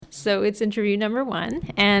So it's interview number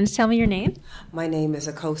 1. And tell me your name. My name is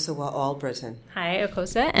Akosawa Albritton. Hi,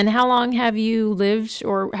 Akosa. And how long have you lived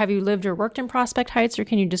or worked in Prospect Heights, or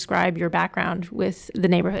can you describe your background with the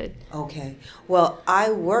neighborhood? Okay. Well,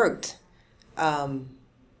 I worked for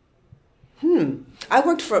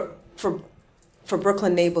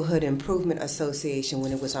Brooklyn Neighborhood Improvement Association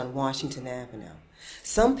when it was on Washington Avenue.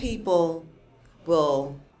 Some people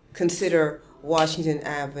will consider Washington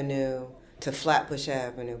Avenue to Flatbush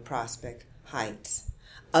Avenue, Prospect Heights.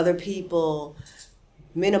 Other people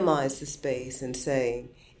minimize the space and say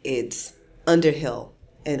it's Underhill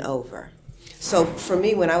and over. So for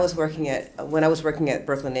me, when I was working at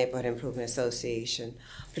Brooklyn Neighborhood Improvement Association,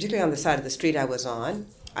 particularly on the side of the street I was on,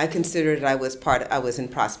 I considered I was in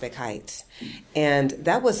Prospect Heights, and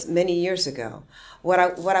that was many years ago. What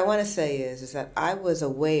I want to say is that I was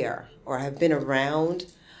aware, or have been around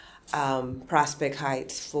Prospect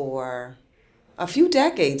Heights for a few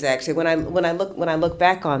decades, actually. When I look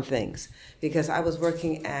back on things, because I was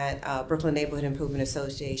working at Brooklyn Neighborhood Improvement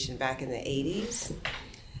Association back in the '80s,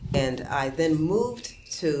 and I then moved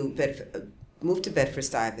to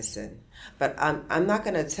Bedford-Stuyvesant. But I'm not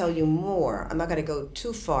going to tell you more. I'm not going to go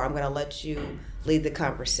too far. I'm going to let you lead the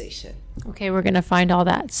conversation. Okay, we're going to find all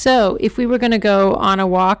that. So if we were going to go on a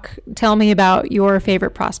walk, tell me about your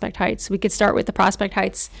favorite Prospect Heights. We could start with the Prospect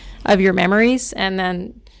Heights of your memories, and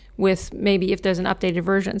then with maybe if there's an updated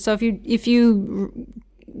version. So if you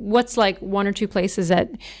what's like one or two places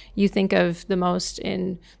that you think of the most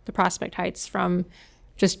in the Prospect Heights from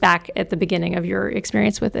just back at the beginning of your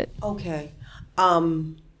experience with it? Okay.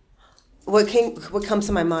 What comes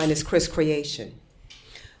to my mind is Chris Creation.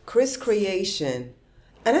 Chris Creation,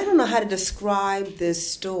 and I don't know how to describe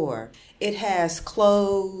this store. It has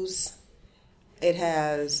clothes. It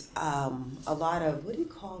has a lot of, what do you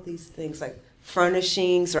call these things, like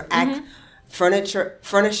furnishings or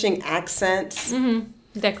furnishing accents.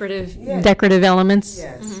 Mm-hmm. Decorative elements.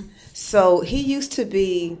 Yes. Mm-hmm. So he used to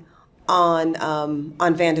be on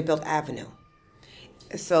Vanderbilt Avenue.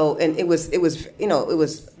 So, and it was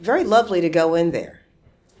very lovely to go in there.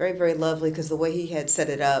 Very, very lovely, because the way he had set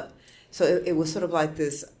it up. So it was sort of like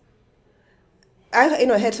this,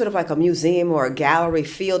 it had sort of like a museum or a gallery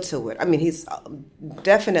feel to it. I mean, it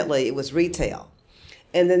was retail.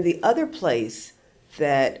 And then the other place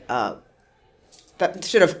that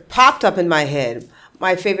should have popped up in my head,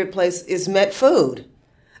 my favorite place is Met Food.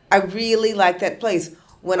 I really like that place.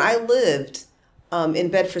 When I lived in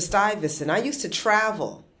Bedford-Stuyvesant, I used to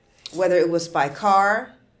travel, whether it was by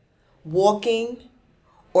car, walking,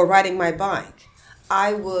 or riding my bike.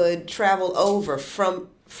 I would travel over from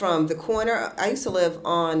the corner. I used to live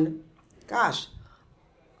on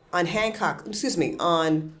Hancock,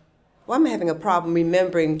 I'm having a problem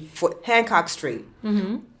remembering, for Hancock Street,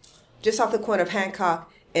 mm-hmm. just off the corner of Hancock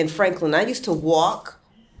and Franklin. I used to walk,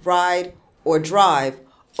 ride, or drive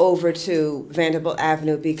over to Vanderbilt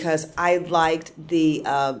Avenue because I liked the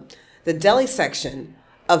deli section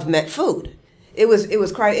of Met Food. It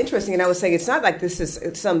was quite interesting, and I was saying it's not like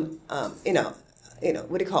it's some what do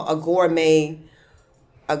you call a gourmet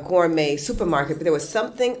supermarket, but there was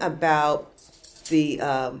something about the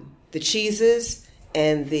cheeses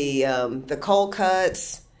and the cold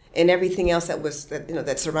cuts and everything else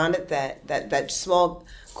that surrounded that small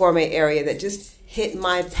gourmet area that just hit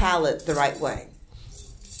my palate the right way.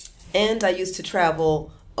 And I used to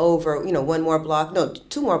travel over,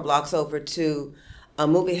 two more blocks over to a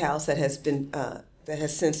movie house that has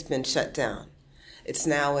since been shut down. It's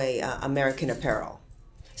now a American Apparel.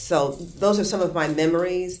 So those are some of my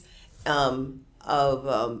memories of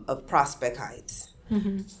Prospect Heights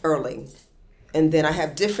mm-hmm. early, and then I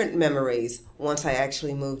have different memories once I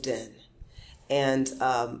actually moved in, and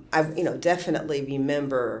I definitely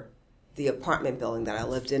remember the apartment building that I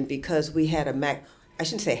lived in because we had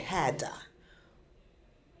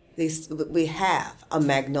we have a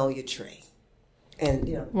magnolia tree.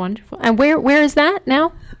 And wonderful. And where is that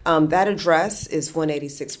now? That address is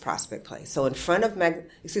 186 Prospect Place. So in front of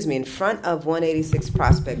 186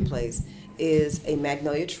 Prospect Place is a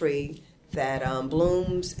magnolia tree that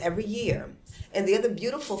blooms every year. And the other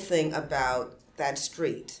beautiful thing about that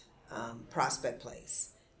street, Prospect Place,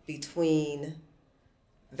 between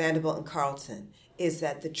Vanderbilt and Carlton, is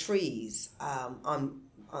that the trees on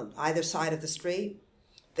either side of the street,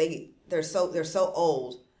 they're so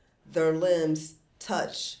old, their limbs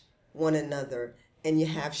touch one another, and you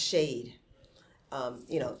have shade,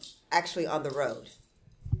 actually on the road.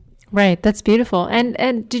 Right, that's beautiful.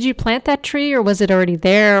 And did you plant that tree, or was it already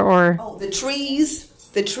there? Or the trees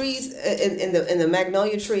in the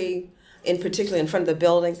magnolia tree, in particular in front of the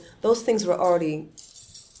building, those things were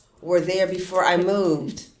there before I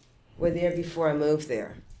moved were there before I moved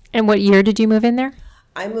there. And what year did you move in there?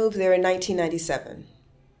 I moved there in 1997.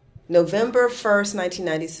 November 1st,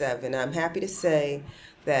 1997. I'm happy to say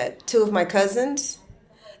that two of my cousins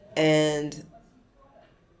and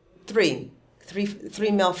three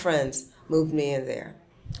male friends moved me in there.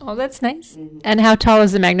 Oh, that's nice. Mm-hmm. And how tall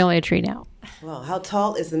is the magnolia tree now? Well, how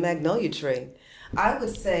tall is the magnolia tree? I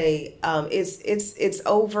would say it's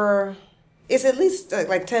at least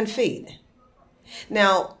like 10 feet.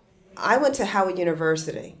 Now, I went to Howard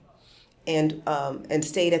University and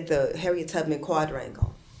stayed at the Harriet Tubman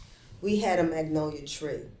Quadrangle. We had a magnolia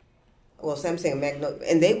tree. Well, so I'm saying magnolia,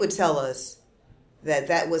 and they would tell us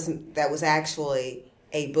that was actually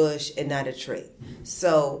a bush and not a tree.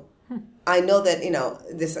 So I know that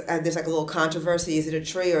there's like a little controversy: is it a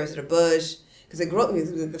tree or is it a bush? Because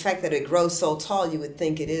the fact that it grows so tall, you would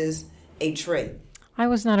think it is a tree. I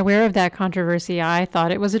was not aware of that controversy. I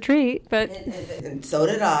thought it was a tree, but and so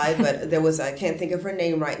did I. But there was, I can't think of her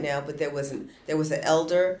name right now, but there was an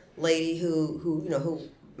elder lady who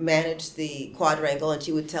managed the quadrangle, and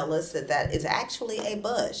she would tell us that is actually a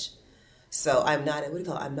bush. So I'm not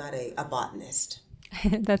a botanist.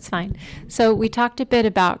 That's fine. So we talked a bit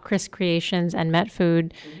about Chris Creations and Met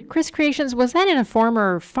Food. Chris Creations, was that in a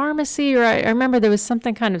former pharmacy? Or I remember there was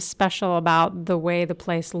something kind of special about the way the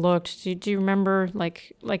place looked. Do you remember,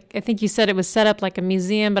 like I think you said it was set up like a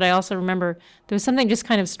museum, but I also remember there was something just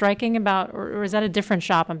kind of striking about, or is that a different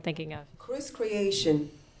shop I'm thinking of? Chris Creation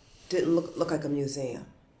didn't look like a museum.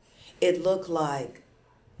 It looked like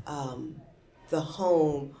the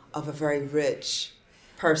home of a very rich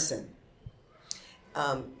person.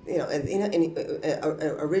 A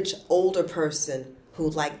rich older person who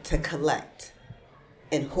liked to collect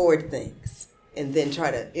and hoard things, and then try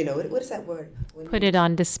to, what is that word? Put it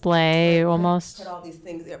on display, almost. Put all these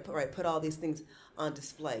things, put all these things on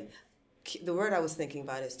display. The word I was thinking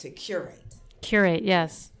about is to curate. Curate,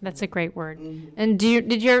 yes, that's a great word. Mm-hmm. And do you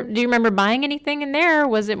remember buying anything in there? Or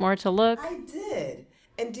was it more to look? I did.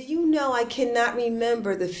 And do you know, I cannot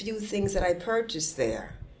remember the few things that I purchased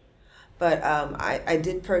there. But I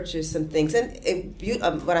did purchase some things, and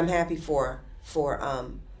what I'm happy for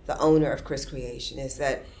the owner of Chris Creation is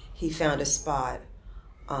that he found a spot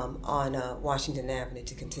on Washington Avenue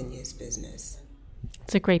to continue his business.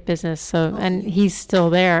 It's a great business. So, and he's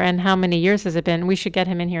still there. And how many years has it been? We should get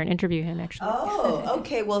him in here and interview him, actually. Oh,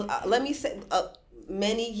 okay. Well, let me say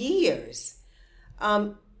many years.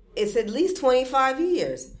 It's at least 25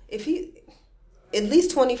 years. At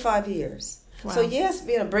least 25 years. Wow. So yes,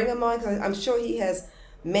 bring him on. Cause I'm sure he has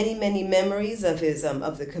many, many memories of his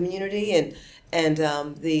of the community and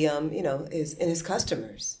his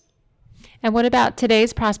customers. And what about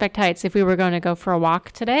today's Prospect Heights? If we were going to go for a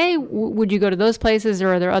walk today, would you go to those places,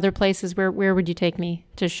 or are there other places where would you take me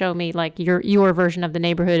to show me like your version of the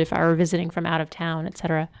neighborhood if I were visiting from out of town,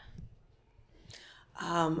 etc.?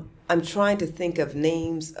 I'm trying to think of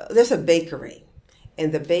names. There's a bakery,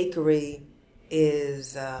 and the bakery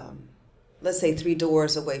is. Let's say 3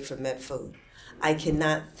 doors away from Met Food. I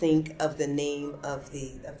cannot think of the name of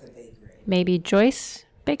the bakery. Maybe Joyce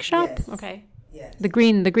Bake Shop? Yes. Okay. Yes. The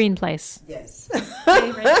green place. Yes.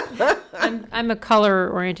 Okay, right. I'm a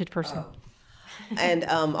color-oriented person. Oh. And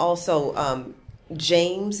also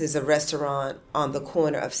James is a restaurant on the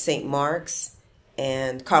corner of St. Mark's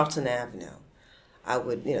and Carlton Avenue. I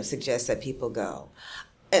would suggest that people go.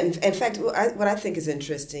 And in fact, what I think is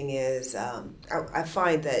interesting is I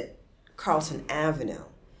find that Carlton Avenue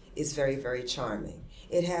is very, very charming.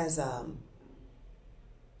 It has,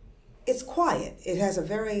 it's quiet. It has a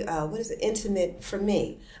very, intimate, for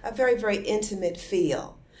me, a very, very intimate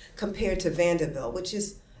feel compared to Vanderbilt, which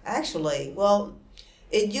is actually,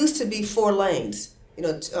 it used to be 4 lanes,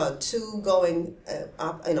 2 going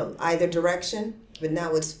either direction, but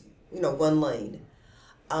now it's, 1 lane.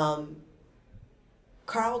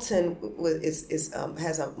 Carlton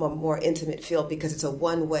has a more intimate feel because it's a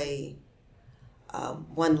one-way,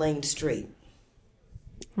 1-lane street.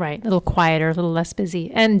 Right, a little quieter, a little less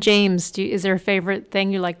busy. And James, is there a favorite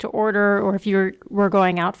thing you like to order, or if you were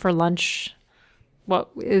going out for lunch,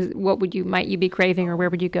 what might you be craving, or where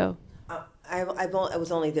would you go? I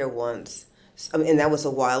was only there once, and that was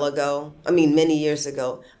a while ago. I mean, many years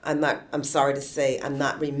ago. I'm sorry to say, I'm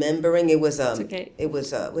not remembering. It was okay. It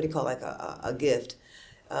was what do you call it, like a gift.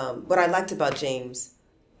 What I liked about James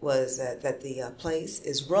was that the place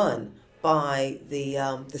is run by the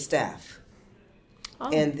staff,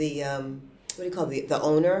 and the the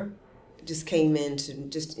owner just came in to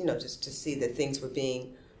just to see that things were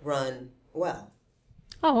being run well.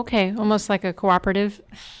 Oh, okay, almost like a cooperative.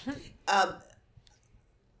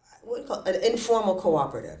 What do you call it? An informal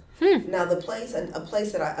cooperative. Now the place,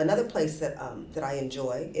 another place that I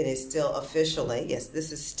enjoy, and is still officially, yes,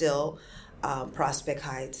 this is still Prospect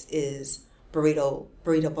Heights, is Burrito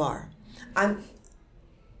Bar. And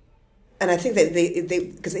I think that they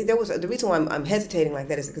because there was the reason why I'm hesitating like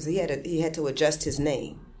that is because he had to adjust his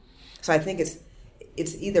name, so I think it's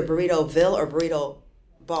either Burritoville or Burrito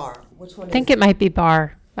Bar. Which one? I think it might be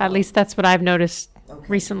Bar. At least that's what I've noticed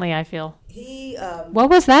recently. I feel. What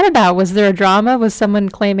was that about? Was there a drama? Was someone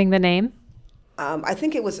claiming the name? I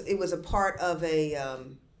think it was a part of a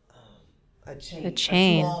chain, a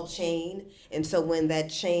small chain, and so when that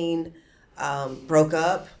chain broke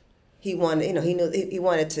up, he wanted, he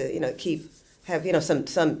wanted to, have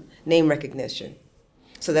some name recognition.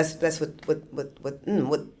 So that's what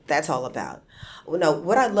that's all about. Well, now,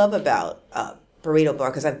 what I love about Burrito Bar,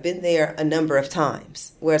 because I've been there a number of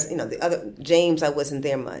times, whereas the other James, I wasn't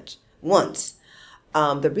there once.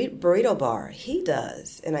 The Burrito Bar, he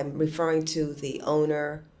does, and I'm referring to the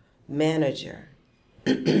owner manager.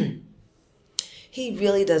 He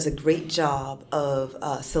really does a great job of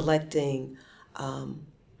selecting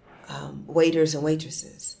waiters and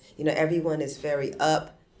waitresses. Everyone is very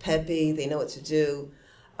peppy. They know what to do.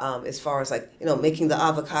 As far as making the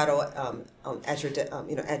avocado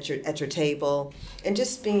at your table, and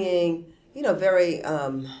just being very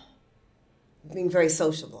being very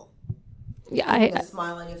sociable. Yeah, a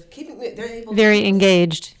smile on your they're able very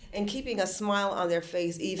engaged and keeping a smile on their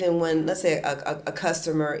face even when, let's say, a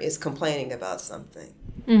customer is complaining about something.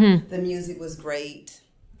 Mm-hmm. The music was great.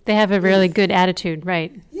 They have a really good attitude,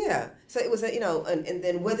 right? Yeah. So it was and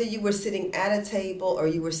then whether you were sitting at a table or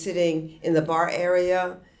you were sitting in the bar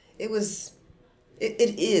area, it is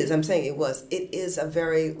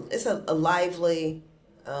a lively,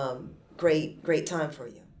 great time for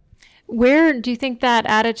you. Where do you think that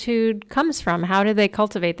attitude comes from? How do they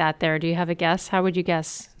cultivate that there? Do you have a guess? How would you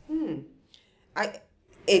guess?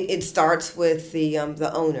 It starts with the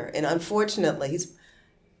owner, and unfortunately,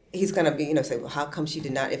 he's going to be say, well, how come she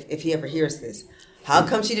did not? If he ever hears this, how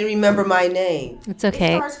come she didn't remember my name? It's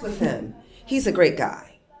okay. It starts with him. He's a great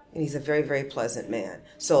guy, and he's a very, very pleasant man.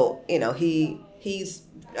 So he's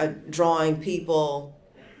drawing people,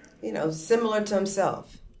 similar to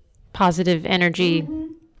himself. Positive energy. Mm-hmm.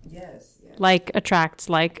 Yes. Like attracts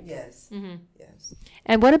like. Yes. Mm-hmm. Yes.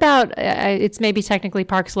 And what about, it's maybe technically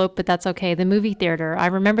Park Slope, but that's okay, the movie theater. I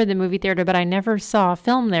remember the movie theater, but I never saw a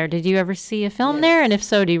film there. Did you ever see a film there? And if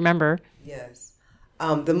so, do you remember? Yes.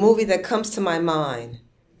 The movie that comes to my mind,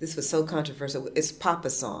 this was so controversial, is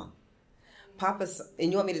Papa's Song.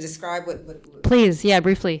 And you want me to describe what Please, yeah,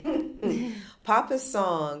 briefly. Papa's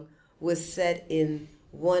Song was set in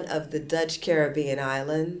one of the Dutch Caribbean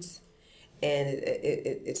islands. And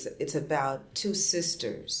it's about two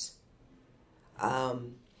sisters.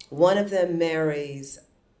 One of them marries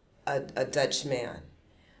a Dutch man.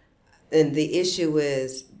 And the issue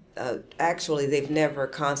is, actually, they've never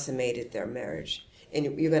consummated their marriage. And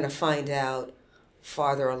you're going to find out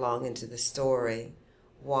farther along into the story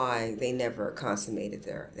why they never consummated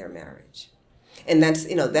their marriage. And that's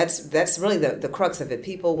really the crux of it.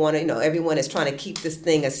 People want to, everyone is trying to keep this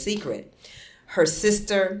thing a secret. Her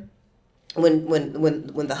sister... When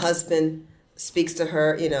the husband speaks to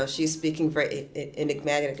her, she's speaking very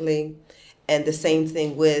enigmatically, and the same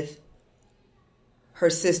thing with her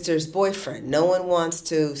sister's boyfriend. No one wants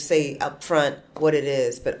to say up front what it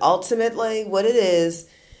is, but ultimately what it is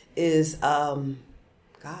what is it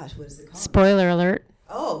called? Spoiler alert.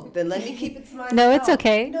 Oh, then let me keep it to myself. No, it's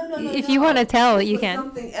okay. No. If you want to tell, this you can.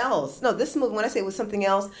 Something else. No, this movie, when I say it was something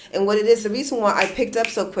else, and what it is, the reason why I picked up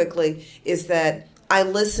so quickly is that I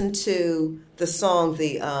listened to the song, what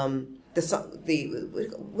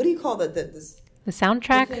do you call the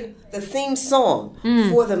soundtrack? The theme song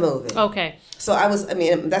for the movie. Okay. So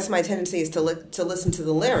that's my tendency is to listen to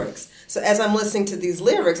the lyrics. So as I'm listening to these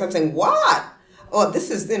lyrics, I'm saying, what? Oh, this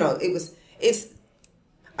is, it's,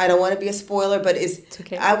 I don't want to be a spoiler, but it's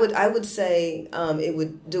okay. I would say it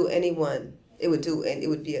would do anyone. It would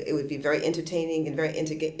be very entertaining and very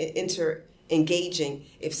engaging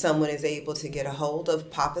if someone is able to get a hold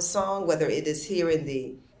of Papa's Song, whether it is here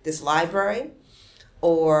in this library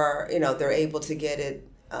or they're able to get it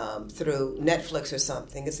through Netflix or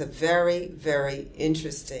something. It's a very, very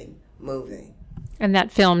interesting movie. And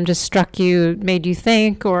that film just struck you, made you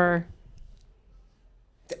think, or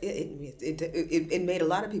it made a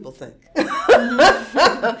lot of people think.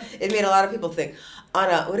 It made a lot of people think.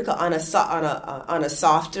 On a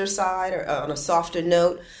softer side or on a softer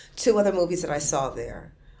note, two other movies that I saw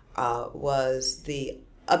there was the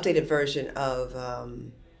updated version of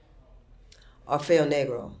Orfeo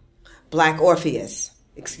Negro, Black Orpheus.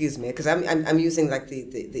 excuse me, because I'm using like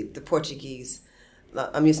the Portuguese.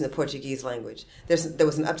 I'm using the Portuguese language. There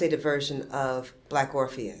was an updated version of Black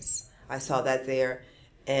Orpheus. I saw that there,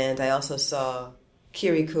 and I also saw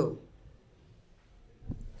Kirikou.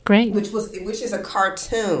 Great. Which is a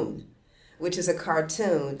cartoon.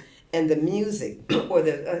 And the music, or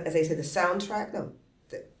the as they say, the soundtrack. No,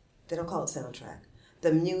 they don't call it soundtrack.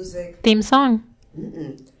 The music. Theme song.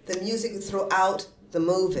 The music throughout the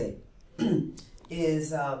movie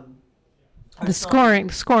is the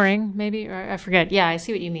scoring maybe, or I forget. Yeah, I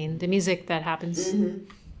see what you mean. The music that happens.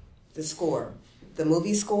 The score, the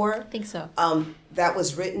movie score. I think so. That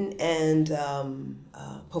was written and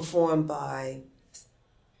performed by.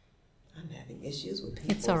 I'm having issues with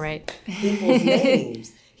people. It's all right. People's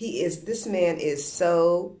names. This man is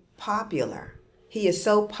so popular. He is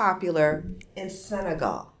so popular in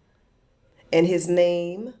Senegal. And his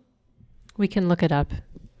name? We can look it up.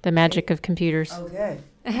 The magic of computers. Okay.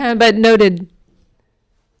 But noted.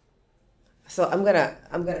 So I'm gonna,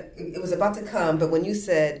 it was about to come, but when you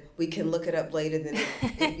said we can look it up later, then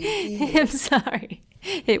it'd be easy. I'm sorry.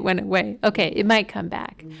 It went away. Okay, it might come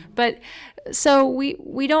back. But so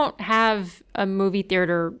we don't have a movie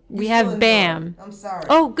theater. We have BAM. I'm sorry.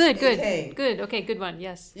 Oh, good. Okay, good one.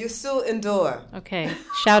 Yes. Youssou N'Dour. Okay.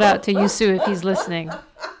 Shout out to Youssou if he's listening.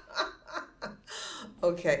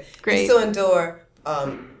 Okay. Great. Youssou N'Dour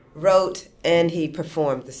wrote and he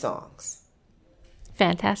performed the songs.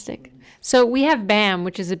 Fantastic. So we have BAM,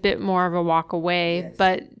 which is a bit more of a walk away, Yes.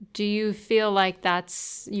 but do you feel like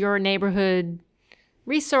that's your neighborhood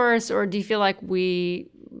resource, or do you feel like we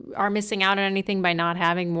are missing out on anything by not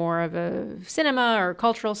having more of a cinema or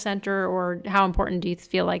cultural center, or how important do you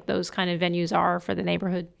feel like those kind of venues are for the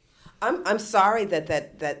neighborhood? I'm sorry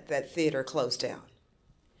that theater closed down.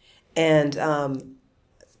 And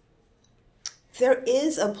there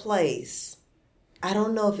is a place. I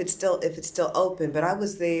don't know if it's still open, but I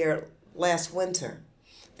was there last winter.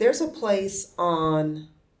 There's a place on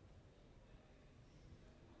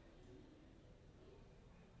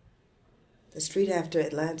the street after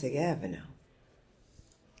Atlantic Avenue.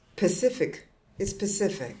 Pacific. It's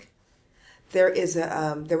Pacific. There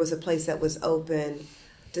was a place that was open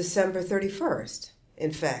December 31st.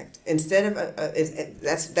 In fact, instead of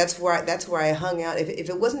that's where I hung out. If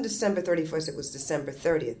it wasn't December 31st, it was December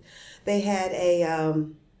 30th. They had a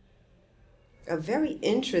very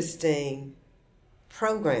interesting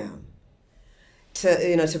program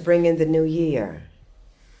to bring in the new year.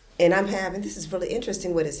 And this is really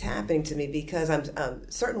interesting what is happening to me, because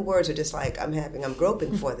certain words are just like I'm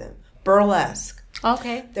groping for them. Burlesque.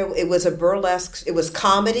 Okay. It was a burlesque. It was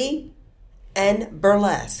comedy and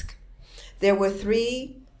burlesque. There were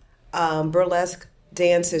 3 burlesque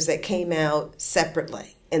dancers that came out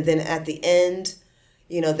separately, and then at the end,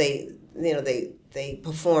 they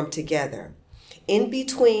performed together. In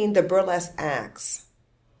between the burlesque acts,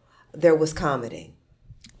 there was comedy.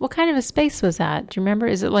 What kind of a space was that? Do you remember?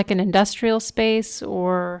 Is it like an industrial space,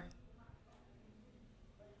 or?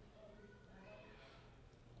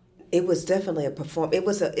 It was definitely It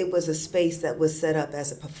was a space that was set up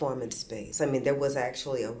as a performance space. I mean, there was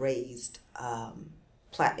actually a raised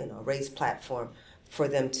platform for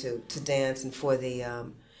them to dance, and for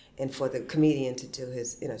the comedian to do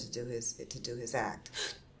his act.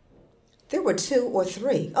 There were 2 or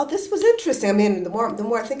 3. Oh, this was interesting. I mean, the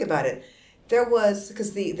more I think about it, there was,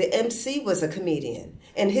 because the MC was a comedian,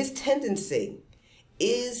 and his tendency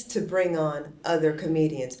is to bring on other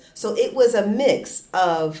comedians. So it was a mix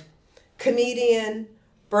of comedian,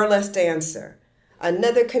 burlesque dancer,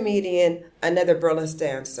 another comedian, another burlesque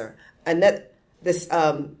dancer, the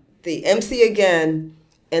MC again,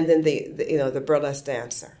 and then the burlesque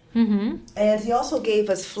dancer. Mm-hmm. And he also gave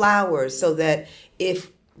us flowers, so that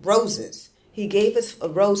he gave us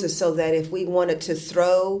roses so that if we wanted to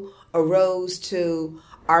throw a rose to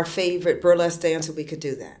our favorite burlesque dancer, we could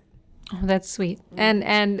do that. Oh, that's sweet.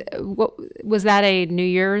 And what was that, a New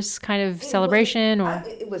Year's kind of celebration, or?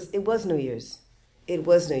 It was New Year's. It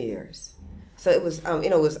was New Year's. So it was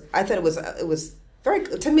I thought it was very,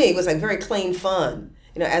 to me, it was like very clean fun,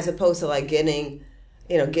 as opposed to like getting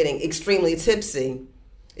extremely tipsy.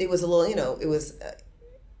 It was a little, it was a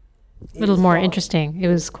little more interesting. It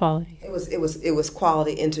was quality. It was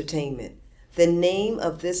quality entertainment. The name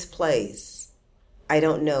of this place, I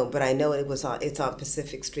don't know, but I know it's on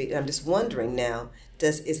Pacific Street. And I'm just wondering now,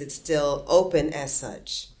 is it still open as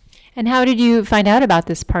such? And how did you find out about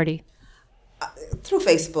this party? Through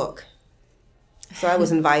Facebook. So I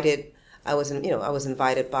was invited. I was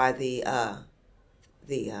invited by the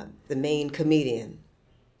main comedian.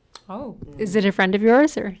 Oh, is it a friend of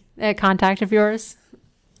yours or a contact of yours?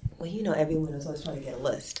 well, everyone is always trying to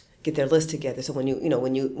get their list together. So when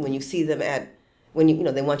you see them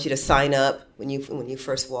they want you to sign up when you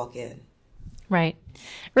first walk in. Right.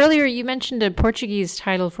 Earlier, you mentioned a Portuguese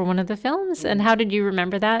title for one of the films, and how did you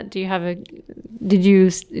remember that? Do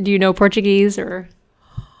you know Portuguese or?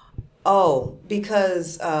 Oh,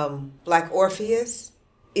 because Black Orpheus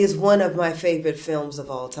is one of my favorite films of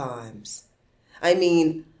all times. I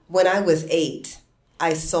mean, when I was 8,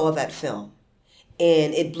 I saw that film,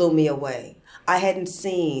 and it blew me away. I hadn't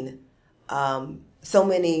seen so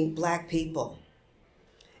many Black people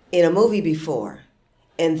in a movie before.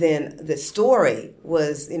 And then the story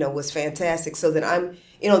was fantastic. So then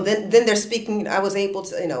then they're speaking. I was able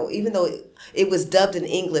to, even though it was dubbed in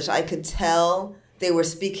English, I could tell they were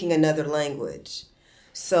speaking another language.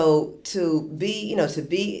 So to be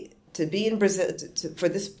in Brazil, for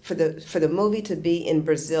the movie to be in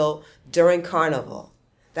Brazil during Carnival,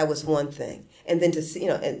 that was one thing. And then to see,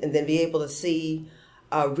 and then be able to see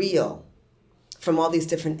Rio from all these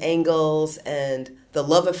different angles, and the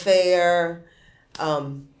love affair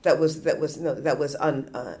that was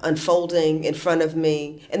unfolding in front of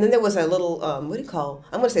me. And then there was a little I'm going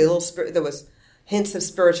to say a little spirit. There was hints of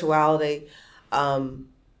spirituality.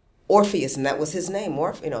 Orpheus, and that was his name.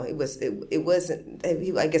 It wasn't.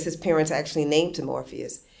 I guess his parents actually named him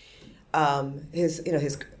Orpheus.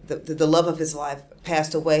 The love of his life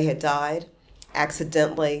passed away, had died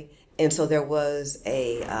accidentally, and so there was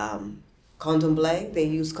a candomblé. They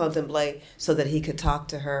used candomblé so that he could talk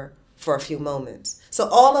to her for a few moments. So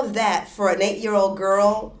all of that for an 8-year-old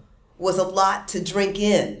girl was a lot to drink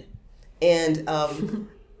in, and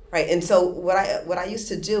right. And so what I used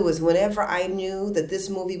to do is whenever I knew that this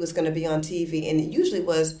movie was going to be on TV, and it usually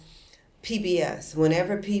was PBS.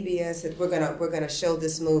 Whenever PBS said we're gonna show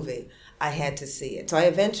this movie, I had to see it. So I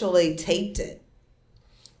eventually taped it,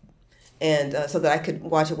 and so that I could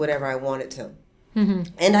watch it whenever I wanted to. Mm-hmm.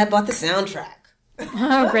 And I bought the soundtrack.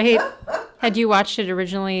 Oh, great! Had you watched it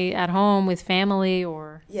originally at home with family,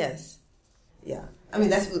 or? Yes, yeah. I mean,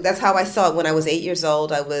 that's how I saw it when I was 8 years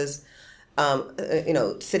old. I was,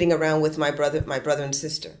 sitting around with my brother and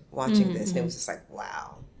sister watching this, and it was just like,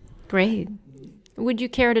 wow. Great. Would you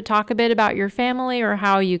care to talk a bit about your family or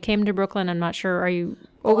how you came to Brooklyn? I'm not sure. Are you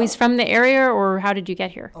always from the area, or how did you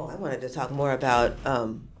get here? Oh, I wanted to talk more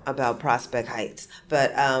about Prospect Heights,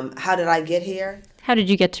 but how did I get here? How did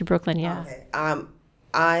you get to Brooklyn? Yeah. Okay.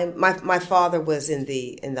 My father was in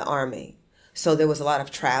the Army, so there was a lot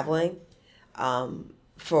of traveling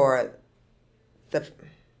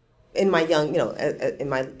in my young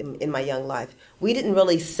life. We didn't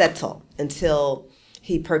really settle until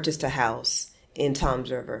he purchased a house in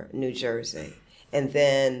Toms River, New Jersey, and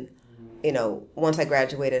then once I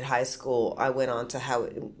graduated high school, I went on to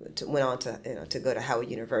go to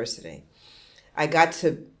Howard University. I got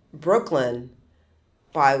to Brooklyn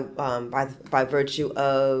by virtue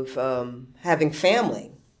of having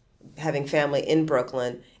family in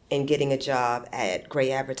Brooklyn and getting a job at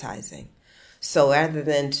Gray Advertising. So rather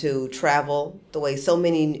than to travel the way so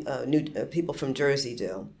many new people from Jersey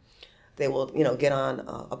do, they will get on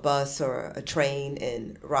a bus or a train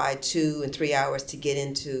and ride 2 and 3 hours to get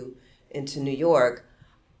into New York.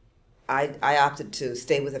 I opted to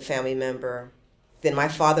stay with a family member. Then my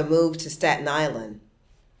father moved to Staten Island,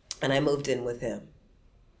 and I moved in with him.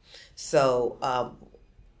 So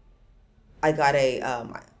I got a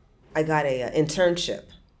internship.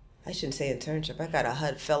 I shouldn't say internship. I got a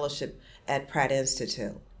HUD fellowship at Pratt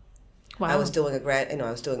Institute. Wow. I was doing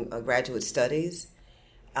graduate studies,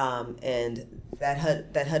 and that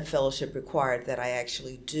HUD fellowship required that I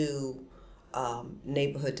actually do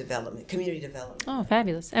neighborhood development, community development. Oh,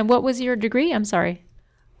 fabulous! And what was your degree? I'm sorry.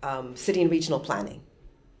 City and regional planning.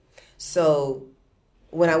 So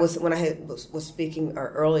when I was speaking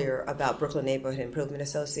earlier about Brooklyn Neighborhood Improvement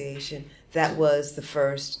Association, that was the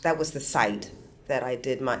site that I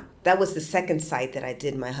did that was the second site that I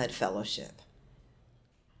did my HUD fellowship.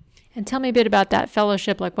 And tell me a bit about that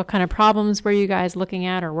fellowship. Like, what kind of problems were you guys looking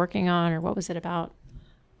at or working on, or what was it about?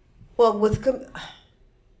 Well,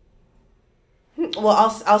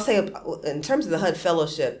 I'll say in terms of the HUD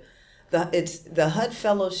fellowship, the HUD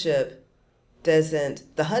fellowship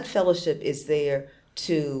is there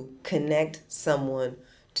to connect someone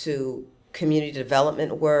to community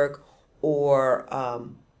development work or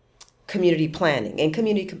community planning. And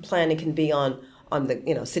community planning can be on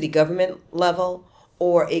the city government level,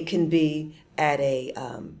 or it can be at a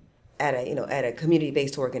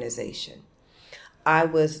community-based organization. I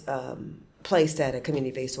was placed at a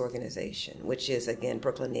community-based organization, which is, again,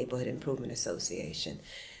 Brooklyn Neighborhood Improvement Association.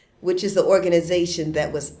 which is the organization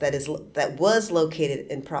that was located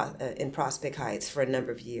in Prospect Heights for a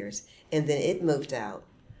number of years, and then it moved out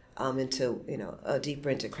into deeper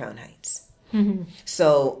into Crown Heights. Mm-hmm.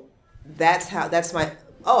 So that's my.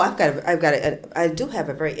 Oh, I do have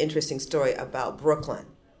a very interesting story about Brooklyn.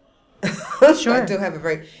 Sure. I do have a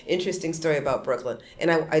very interesting story about Brooklyn,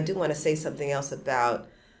 and I do want to say something else about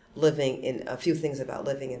a few things about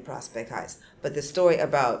living in Prospect Heights. But the story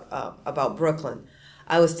about Brooklyn,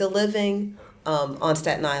 I was still living on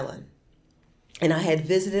Staten Island, and I had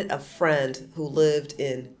visited a friend who lived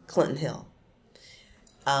in Clinton Hill.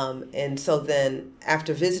 And so then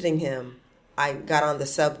after visiting him, I got on the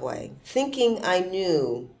subway thinking I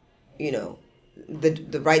knew,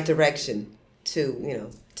 the right direction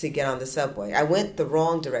to get on the subway. I went the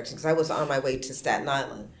wrong direction because I was on my way to Staten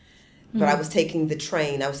Island, but I was taking the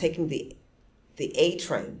train. I was taking the A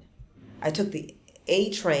train. I took the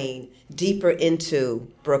A train deeper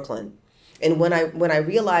into Brooklyn. And when I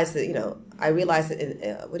realized that, I realized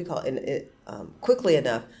it quickly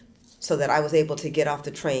enough so that I was able to get off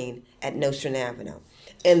the train at Nostrand Avenue.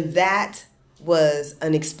 And that was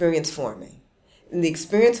an experience for me. And the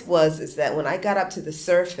experience is that when I got up to the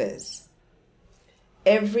surface,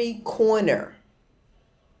 every corner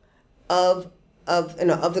of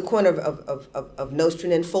the corner of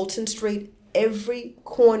Nostrand and Fulton Street, every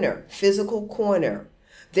corner, physical corner,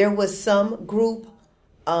 there was some group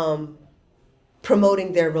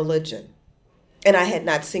promoting their religion. And I had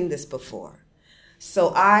not seen this before.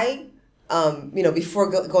 So I, before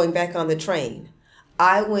going back on the train,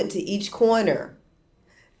 I went to each corner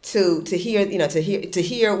to hear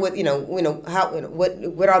what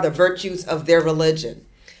what are the virtues of their religion.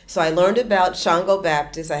 So I learned about Shango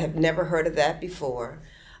Baptist. I have never heard of that before.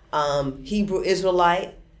 Hebrew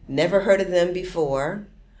Israelite, never heard of them before.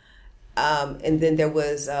 And then there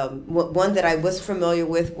was one that I was familiar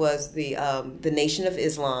with was the Nation of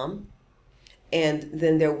Islam, and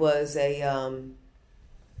then there was a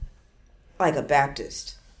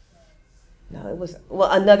Baptist. No, it was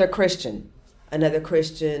another Christian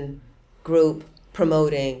group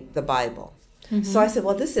promoting the Bible. Mm-hmm. So I said,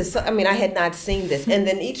 well, this is. I had not seen this, and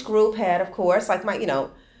then each group had, of course, like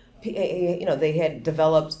they had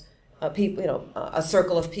developed people, a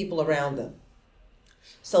circle of people around them.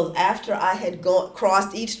 So after I had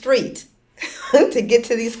crossed each street to get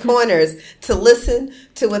to these corners to listen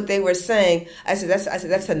to what they were saying, I said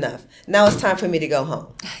that's enough. Now it's time for me to go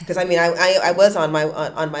home because I was on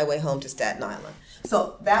my way home to Staten Island.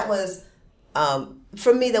 So that was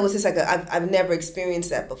for me. That was just I've never experienced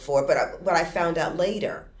that before. But what I found out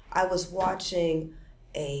later, I was watching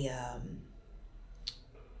a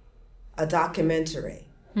documentary.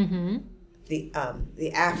 Mm-hmm.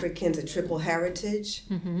 The Africans of Triple Heritage,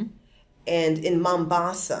 mm-hmm. and in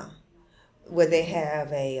Mombasa, where they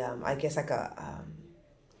have I'm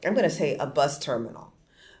going to say a bus terminal.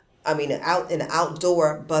 An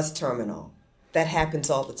outdoor bus terminal that happens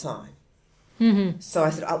all the time. Mm-hmm. So I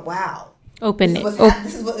said, oh, wow. So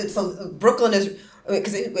Brooklyn is,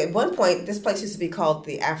 because at one point this place used to be called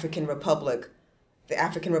the African Republic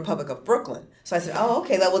of Brooklyn. So I said, oh,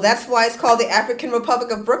 okay, well, that's why it's called the African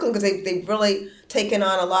Republic of Brooklyn, because they've really taken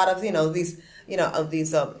on a lot of,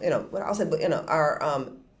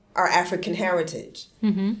 our African heritage.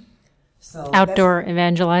 Mm-hmm. So outdoor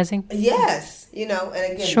evangelizing. Yes, and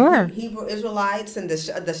again, sure. Hebrew Israelites and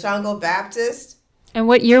the Shango Baptist. And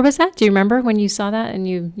what year was that? Do you remember when you saw that and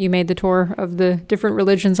you made the tour of the different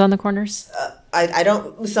religions on the corners? I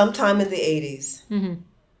don't, sometime in the 80s. Mm-hmm.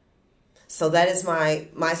 So that is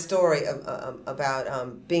my story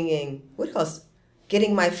about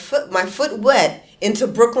getting my foot wet into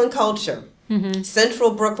Brooklyn culture, mm-hmm.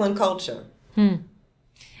 Central Brooklyn culture. Hmm.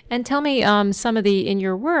 And tell me some of in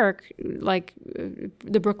your work, like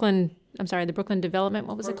the Brooklyn Development,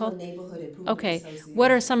 what was it called? Neighborhood Improvement Association.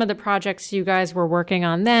 What are some of the projects you guys were working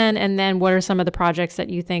on then? And then what are some of the projects that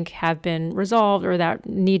you think have been resolved or that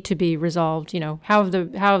need to be resolved? How have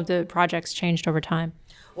the projects changed over time?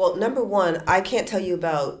 Well, number one, I can't tell you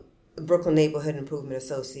about the Brooklyn Neighborhood Improvement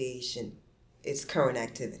Association, its current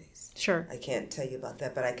activities. Sure. I can't tell you about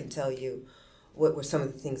that, but I can tell you what were some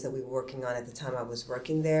of the things that we were working on at the time I was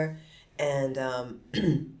working there. And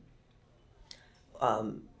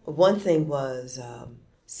one thing was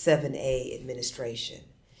 7A administration.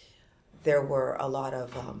 There were a lot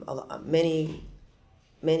of many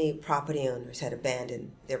property owners had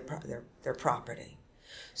abandoned their property.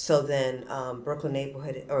 So then Brooklyn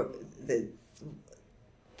Neighborhood,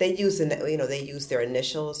 they use their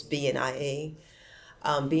initials, BNIA.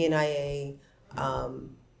 BNIA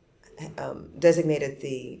designated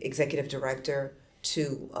the executive director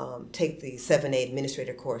to take the 7A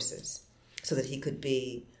administrator courses so that he could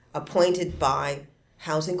be appointed by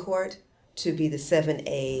Housing Court to be the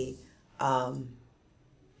 7A.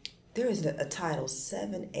 There is a title,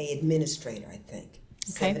 7A administrator, I think.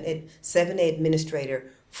 Okay. 7A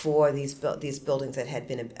administrator for these buildings that had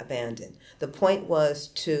been abandoned. The point was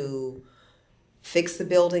to fix the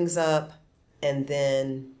buildings up and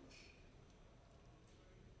then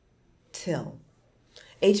TIL.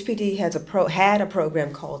 HPD had a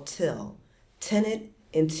program called TIL, Tenant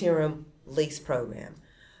Interim Lease Program.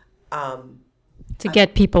 To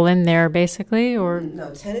get people in there, basically, or?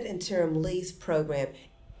 No, Tenant Interim Lease Program.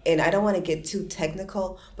 And I don't want to get too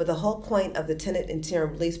technical, but the whole point of the Tenant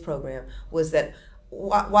Interim Lease Program was that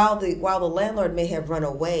while the landlord may have run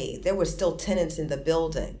away, there were still tenants in the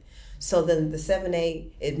building. So then the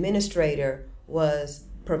 7A administrator was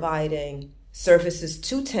providing services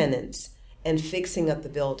to tenants and fixing up the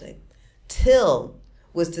building. TIL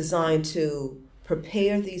was designed to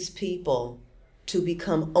prepare these people to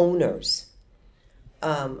become owners, or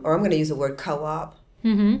I'm going to use the word co-op.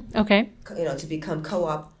 Mm-hmm. Okay. To become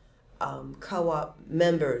co-op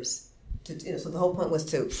members. So the whole point was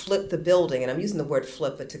to flip the building, and I'm using the word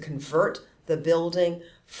flip, but to convert the building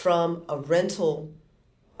from a rental,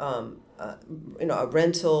 a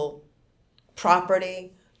rental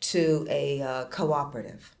property to a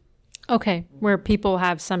cooperative. Okay, where people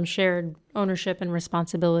have some shared ownership and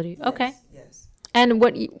responsibility. Okay. Yes. And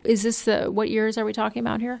what is this? What years are we talking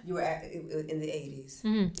about here? You were in the 80s.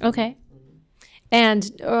 Mm-hmm. Okay.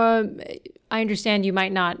 And I understand you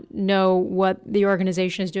might not know what the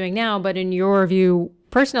organization is doing now, but in your view,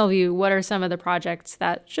 personal view, what are some of the projects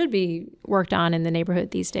that should be worked on in the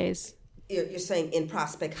neighborhood these days? You're saying in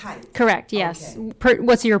Prospect Heights? Correct, yes. Okay.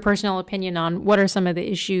 What's your personal opinion on what are some of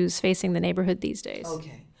the issues facing the neighborhood these days?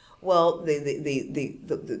 Okay. Well,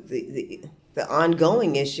 the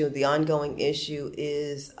ongoing issue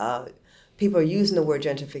is people are using the word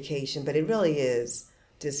gentrification, but it really is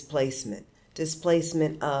displacement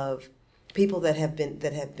of people that have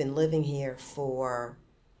been living here for,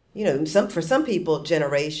 for some people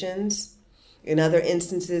generations. In other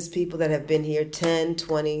instances, people that have been here 10,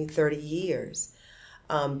 20, 30 years,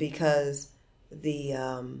 because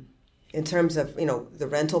in terms of the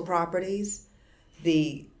rental properties,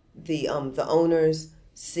 the owners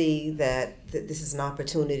see that this is an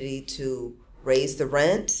opportunity to raise the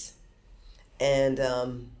rents and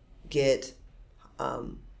get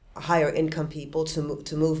higher income people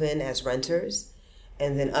to move in as renters,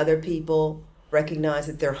 and then other people recognize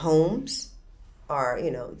that their homes are,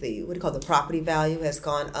 the property value has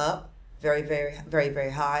gone up very, very, very,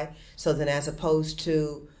 very high. So then, as opposed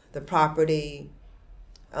to the property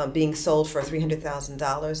being sold for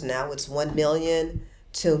 $300,000, now it's $1 million,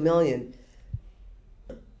 $2 million.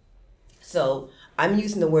 So I'm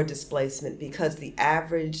using the word displacement because the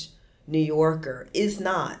average New Yorker is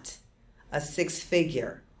not a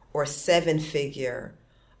 6-figure or 7-figure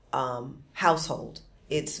household.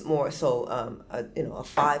 It's more so a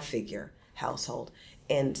 5-figure household.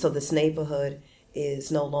 And so this neighborhood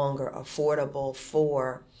is no longer affordable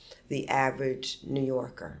for the average New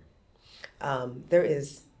Yorker. There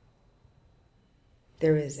is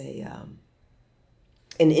an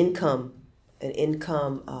income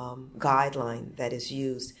guideline that is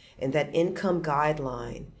used, and that income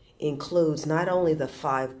guideline includes not only the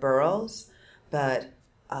 5 boroughs, but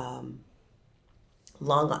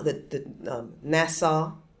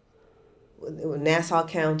Nassau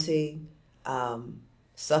County,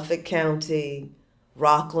 Suffolk County,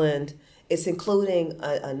 Rockland. It's including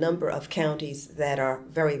a number of counties that are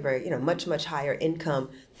very, very, much, much higher income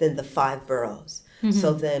than the 5 boroughs. Mm-hmm.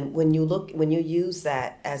 So then when you use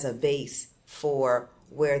that as a base for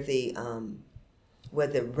where the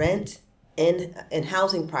rent and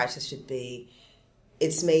housing prices should be,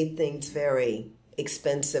 it's made things very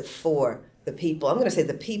expensive for the people. I'm going to say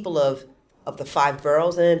the people of the 5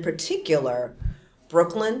 boroughs, and in particular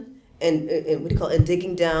Brooklyn and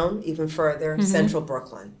digging down even further, mm-hmm. Central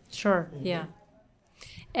Brooklyn. Sure. Mm-hmm. Yeah.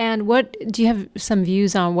 And what do you have some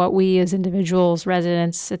views on what we as individuals,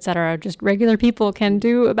 residents, et cetera, just regular people can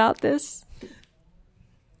do about this?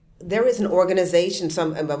 There is an organization.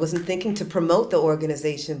 I wasn't thinking to promote the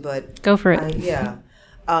organization, but go for it.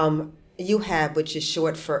 UHAB, which is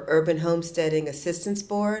short for Urban Homesteading Assistance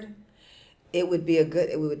Board. It would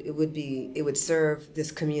serve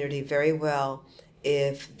this community very well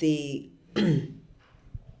if I'm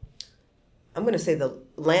going to say the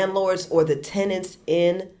landlords or the tenants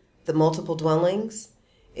in the multiple dwellings,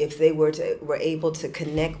 if they were able to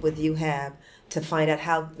connect with UHAB to find out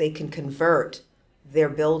how they can convert their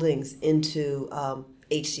buildings into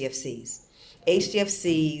HCFCs.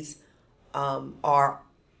 HDFCs are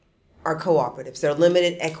cooperatives. They're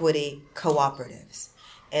limited equity cooperatives.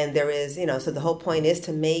 And there is, so the whole point is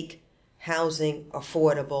to make housing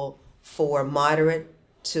affordable for moderate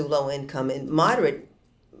to low income. And moderate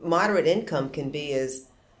income can be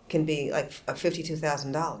like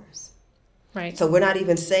 $52,000. Right. So we're not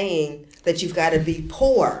even saying that you've got to be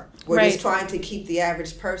poor. We're Right. just trying to keep the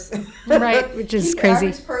average person, Right, which is keep crazy. The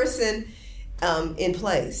average person in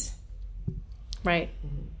place. Right.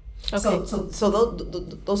 Okay. So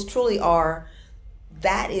those truly are.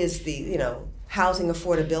 That is the housing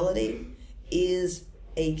affordability is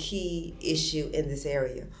a key issue in this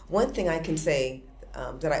area. One thing I can say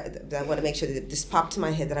that I want to make sure that this popped to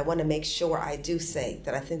my head that I want to make sure I do say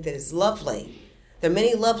that I think that is lovely. There are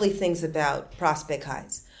many lovely things about Prospect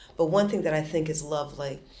Heights, but one thing that I think is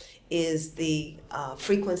lovely is the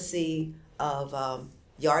frequency of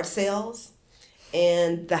yard sales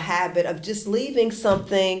and the habit of just leaving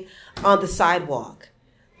something on the sidewalk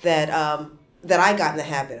that I got in the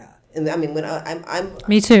habit of. And I mean, when I'm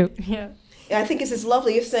Me too. Yeah. I think it's just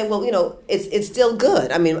lovely. You're saying, well, it's still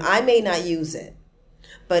good. I mean, I may not use it,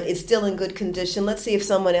 but it's still in good condition. Let's see if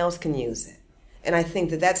someone else can use it. And I think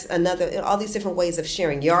that that's another, all these different ways of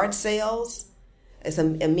sharing. Yard sales as a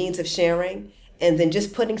means of sharing, and then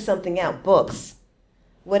just putting something out, books,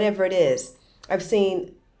 whatever it is. I've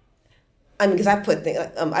seen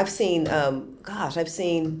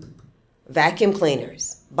vacuum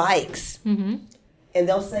cleaners, bikes, and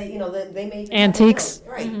they'll say, they may Antiques.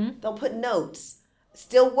 Right? Mm-hmm. They'll put notes.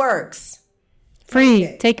 Still works. Free.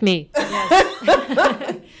 Okay. Take me.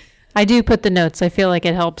 Yes. I do put the notes. I feel like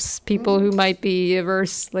it helps people who might be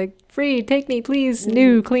averse, like, free, take me, please,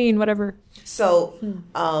 new, clean, whatever. So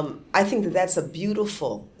I think that's a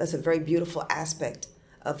very beautiful aspect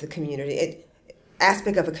of the community.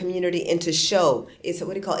 Aspect of a community, and to show it's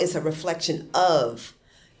a reflection of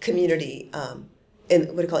community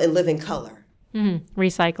in living color. Mm-hmm.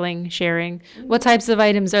 Recycling, sharing. What types of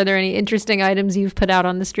items? Are there any interesting items you've put out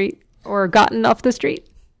on the street or gotten off the street?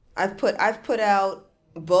 I've put out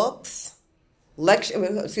books,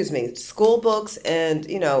 school books, and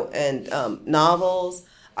novels.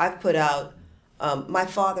 I've put out. My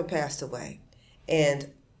father passed away, and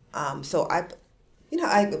so a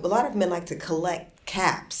lot of men like to collect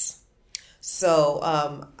caps. So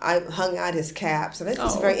I hung out his caps, and this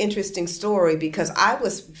is a very interesting story because I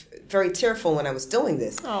was very tearful when I was doing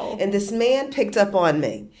this. Oh. And this man picked up on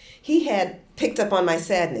me. He had picked up on my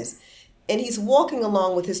sadness, and he's walking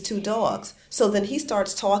along with his two dogs. So then he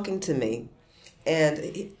starts talking to me,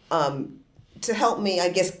 and to help me, I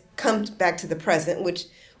guess, come back to the present, which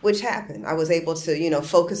happened. I was able to,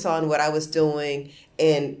 focus on what I was doing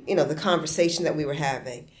and, the conversation that we were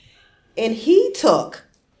having. And he took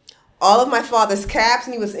all of my father's caps,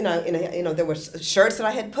 and he was, there were shirts that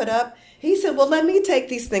I had put up. He said, well, let me take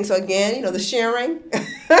these things. So again, the sharing.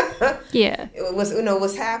 Yeah. It was,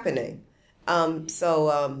 was happening. That's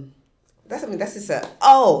just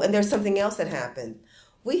and there's something else that happened.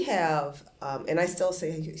 We have, and I still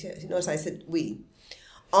say, notice I said we,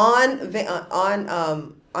 on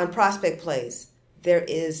Prospect Place, there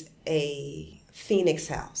is a Phoenix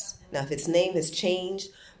House. Now, if its name has changed,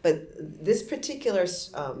 but this particular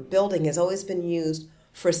building has always been used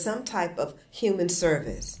for some type of human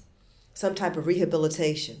service, some type of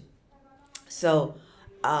rehabilitation. So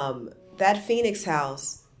that Phoenix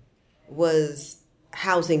House was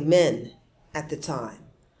housing men at the time.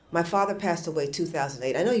 My father passed away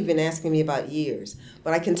 2008. I know you've been asking me about years,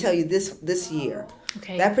 but I can tell you this year,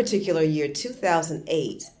 Okay. That particular year,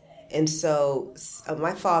 2008. And so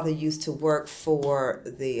my father used to work for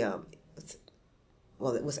the,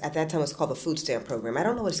 it was at that time it was called the food stamp program. I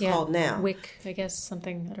don't know what it's called now. WIC, I guess,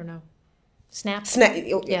 something, I don't know. SNAP?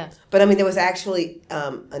 Yeah. But there was actually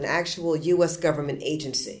an actual U.S. government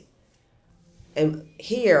agency. And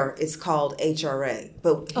here it's called HRA.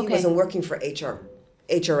 But he wasn't working for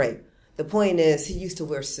HRA. The point is he used to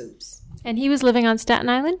wear suits. And he was living on Staten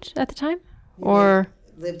Island at the time? Or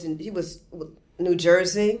He was New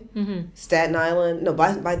Jersey, Staten Island. No,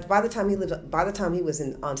 by the time he was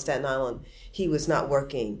on Staten Island, he was not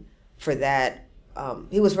working for that.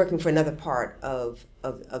 He was working for another part of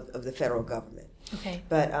the federal government. Okay.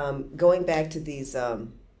 But going back to these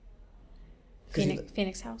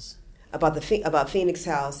Phoenix House. About Phoenix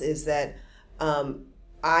House is that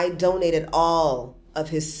I donated all of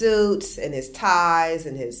his suits and his ties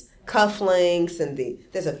and his cufflinks and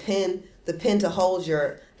there's a pin. The pin to hold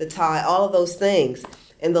the tie, all of those things.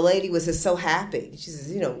 And the lady was just so happy. She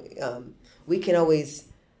says, we can always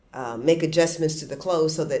make adjustments to the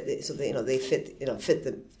clothes so that they fit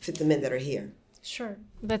the men that are here. Sure.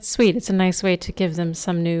 That's sweet. It's a nice way to give them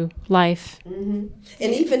some new life. Mm-hmm.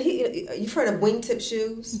 And even you've heard of wingtip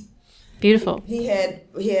shoes? Beautiful. He had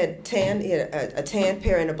a tan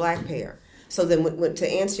pair and a black pair. So then, to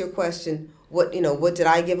answer your question, what did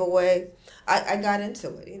I give away? I got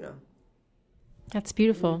into it. That's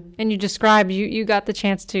beautiful. And you described you got the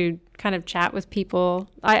chance to kind of chat with people.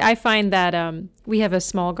 I find that we have a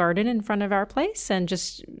small garden in front of our place, and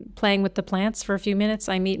just playing with the plants for a few minutes,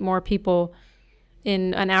 I meet more people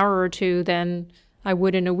in an hour or two than I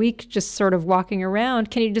would in a week, just sort of walking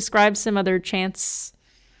around. Can you describe some other chants?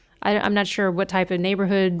 I'm not sure what type of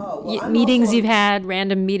neighborhood meetings you've had,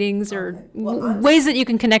 random meetings, or ways that you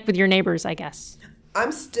can connect with your neighbors, I guess.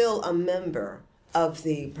 I'm still a member of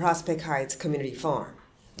the Prospect Heights Community Farm,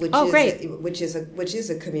 which is a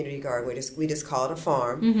community garden. We just call it a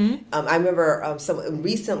farm. Mm-hmm. I remember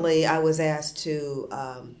recently I was asked to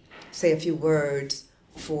say a few words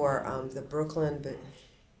for the Brooklyn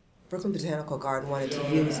Botanical Garden wanted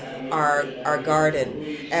to use our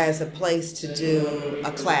garden as a place to do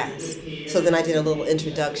a class. So then I did a little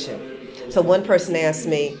introduction. So one person asked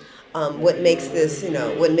me, what makes this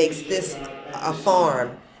a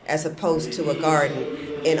farm as opposed to a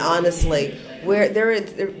garden? And honestly,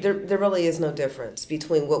 there really is no difference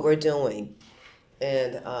between what we're doing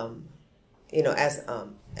and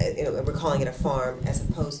we're calling it a farm as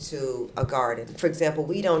opposed to a garden. For example,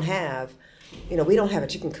 we don't have a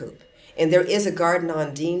chicken coop. And there is a garden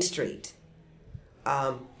on Dean Street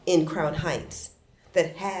in Crown Heights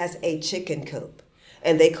that has a chicken coop.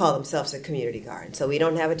 And they call themselves a community garden. So we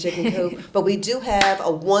don't have a chicken coop, but we do have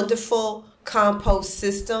a wonderful compost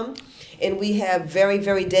system. And we have very,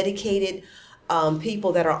 very dedicated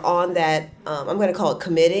people that are on that, I'm going to call it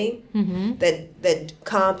committee, mm-hmm. that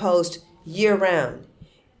compost year-round.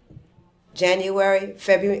 January,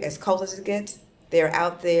 February, as cold as it gets, they're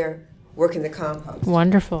out there working the compost.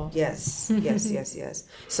 Wonderful. Yes.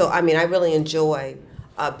 So I really enjoy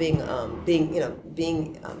being out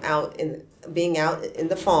in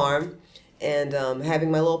the farm and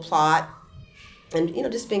having my little plot, and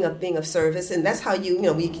just being of service. And that's how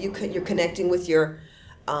you're connecting with your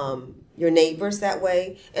neighbors that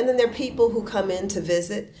way. And then there are people who come in to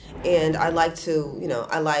visit, and I like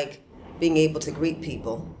being able to greet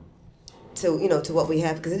people to what we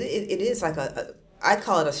have, because it is like I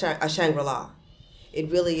call it a Shangri-La.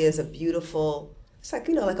 It really is a beautiful, it's like,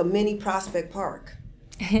 like a mini Prospect Park.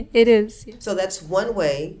 It is. Yeah. So that's one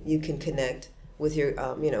way you can connect with your,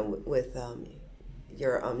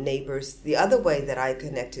 your neighbors. The other way that I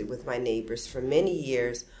connected with my neighbors for many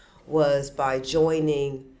years was by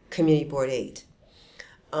joining Community Board 8.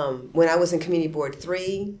 When I was in Community Board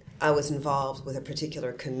 3, I was involved with a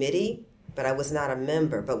particular committee, but I was not a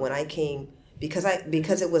member. But when I came, because Community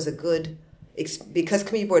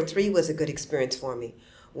Board 3 was a good experience for me,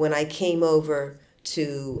 when I came over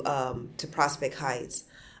to Prospect Heights,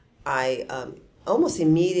 I almost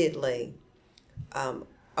immediately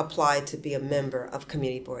applied to be a member of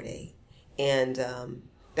Community Board 8, and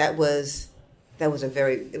that was a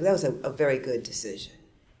very good decision.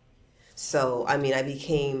 So I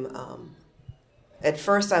became at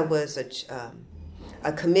first I was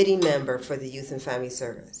a committee member for the Youth and Family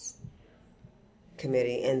Service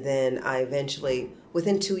Committee, and then I eventually,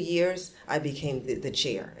 within 2 years, I became the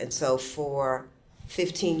chair. And so for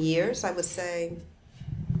 15 years, I would say,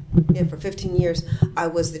 for 15 years, I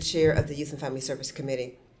was the chair of the Youth and Family Service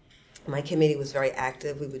Committee. My committee was very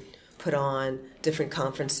active. We would put on different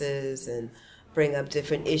conferences and bring up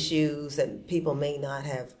different issues that people may not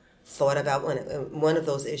have thought about. One of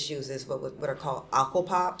those issues is what are called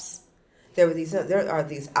Aquapops. There are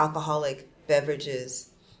these alcoholic beverages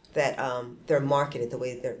that they're marketed, the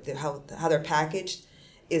way how they're packaged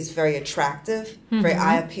is very attractive, mm-hmm. very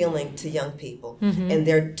eye appealing to young people, mm-hmm. and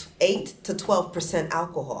they're 8 to 12%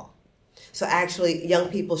 alcohol. So actually, young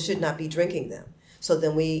people should not be drinking them. So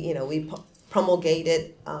then we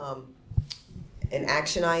promulgated an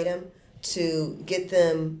action item to get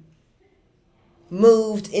them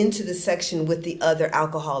moved into the section with the other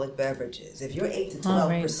alcoholic beverages. If you're 8 to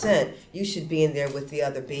 12%, you should be in there with the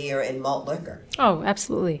other beer and malt liquor. Oh,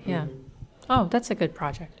 absolutely, yeah. Mm-hmm. Oh, that's a good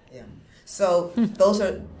project. Yeah. So those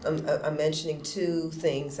are, I'm mentioning 2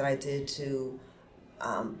 things that I did to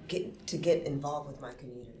get involved with my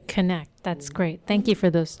community. Connect. That's mm-hmm. great. Thank you for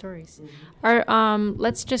those stories. Mm-hmm.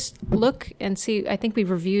 Let's just look and see. I think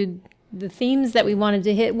we've reviewed the themes that we wanted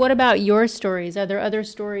to hit. What about your stories? Are there other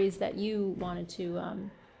stories that you wanted to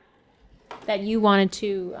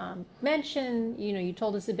mention? You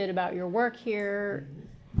told us a bit about your work here,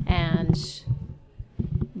 and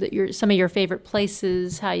some of your favorite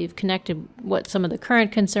places, how you've connected, what some of the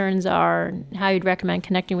current concerns are, and how you'd recommend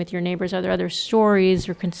connecting with your neighbors. Are there other stories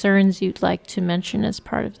or concerns you'd like to mention as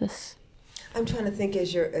part of this? I'm trying to think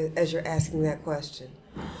as you're asking that question.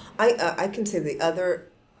 I can say the other.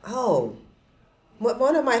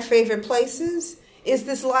 One of my favorite places is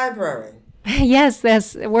this library. Yes,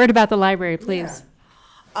 a word about the library, please.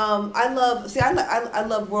 Yeah. I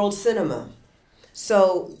love world cinema.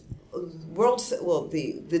 So,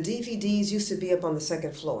 the DVDs used to be up on the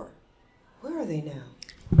second floor. Where are they now?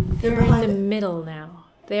 They're in the middle now.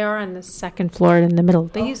 They are on the second floor in the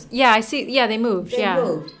middle. I see. Yeah, they moved. They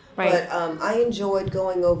moved. Right. But I enjoyed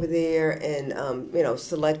going over there and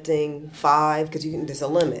selecting 5 because there's a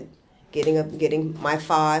limit. Getting my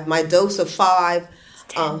 5, my dose of 5. It's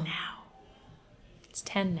 10 now. It's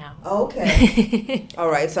 10 now. Okay. All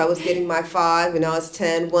right. So I was getting my 5, and now it's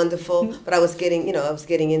 10. Wonderful. But I was getting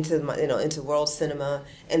into world cinema,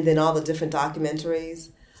 and then all the different documentaries.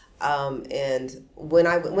 And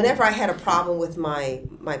whenever I had a problem with my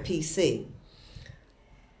PC,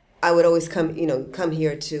 I would always come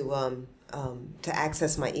here to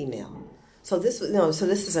access my email. So this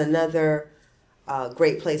is another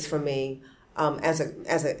great place for me. As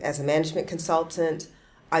a management consultant,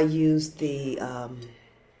 I use the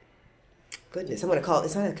goodness. I'm going to call it.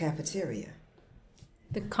 It's not a cafeteria.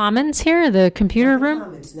 The Commons here, the computer room.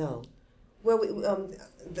 Commons, no. Well,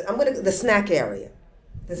 the snack area.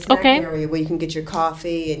 The snack area where you can get your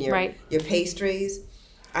coffee and your pastries.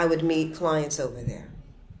 I would meet clients over there.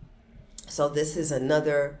 So this is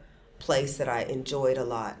another place that I enjoyed a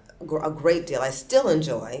lot, a great deal. I still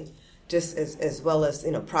enjoy, just as well as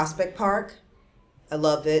Prospect Park. I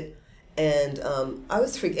love it, and I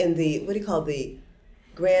was in the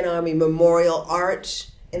Grand Army Memorial Arch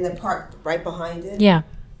in the park right behind it. Yeah,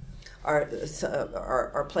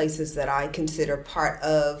 are places that I consider part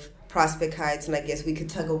of Prospect Heights, and I guess we could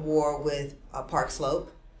tug a war with Park Slope.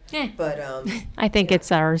 Yeah, but I think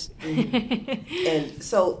it's ours. Mm-hmm. And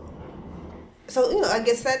so I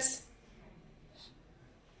guess that's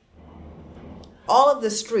all of the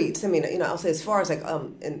streets. I mean, I'll say as far as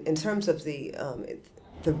in terms of the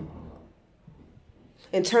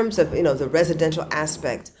residential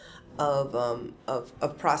aspect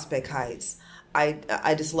of Prospect Heights,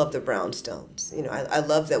 I just love the brownstones. I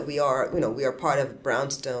love that we are part of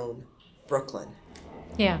brownstone Brooklyn.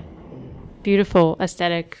 Yeah, beautiful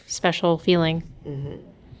aesthetic, special feeling. Mm-hmm.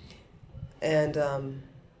 And other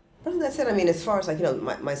than that said, I mean, as far as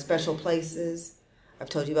my special places, I've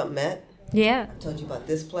told you about Met. Yeah. I've told you about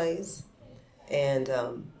this place, and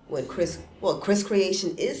when Chris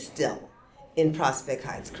Creation is still in Prospect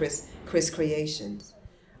Heights. Chris Creations.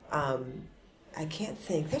 I can't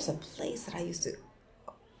think. There's a place that I used to.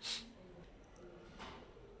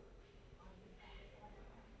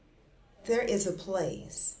 There is a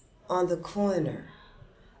place on the corner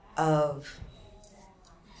of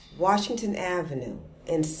Washington Avenue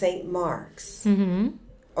and St. Mark's, mm-hmm.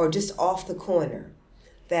 or just off the corner.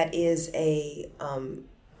 That is it's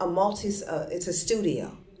a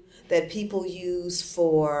studio that people use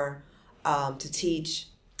for to teach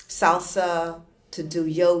salsa, to do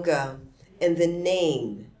yoga, and the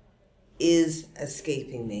name is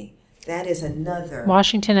escaping me. That is another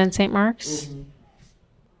Washington and St. Mark's. Mm-hmm.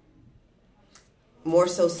 More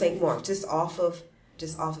so St. Mark's, just off of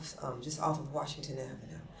Washington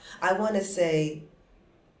Avenue. I want to say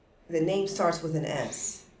the name starts with an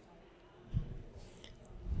S.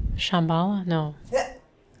 Shambhala? No.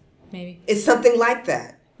 Maybe. It's something like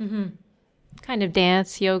that. Mm-hmm. Kind of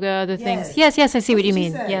dance, yoga, other things. Yes, I see what you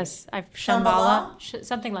mean. Say? Yes, Shambhala,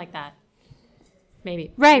 something like that.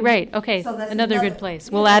 Maybe. Right. Okay, so another good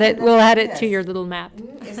place. We'll add it to your little map.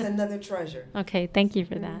 It's another treasure. Okay, thank you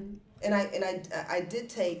for that. And I did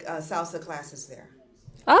take salsa classes there.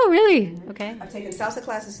 Oh, really? Okay. I've taken salsa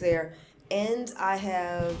classes there, and I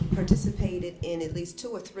have participated in at least two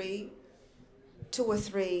or three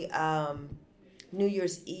New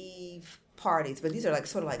Year's Eve parties, but these are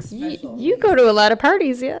sort of special. You go to a lot of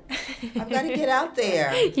parties, yeah. I've got to get out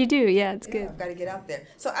there. You do, yeah, it's good. I've got to get out there.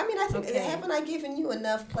 So, I mean, I think, haven't I given you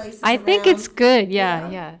enough places I think it's good,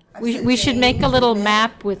 yeah. We should make a little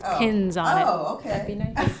map with pins on it. Oh, okay. That'd be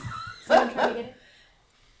nice. Someone try to get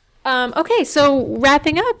it? Okay, so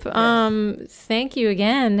wrapping up, thank you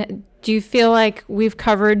again. Do you feel like we've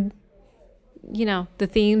covered, the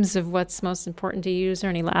themes of what's most important to you? Is there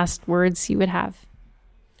any last words you would have?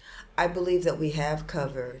 I believe that we have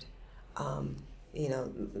covered,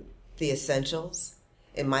 the essentials.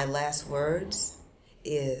 And my last words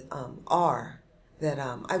are that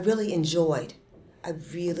I really enjoyed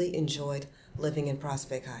living in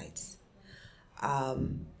Prospect Heights.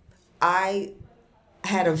 I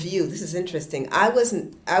had a view. This is interesting. I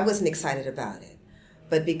wasn't excited about it,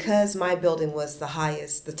 but because my building was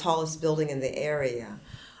the tallest building in the area,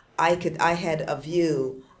 I had a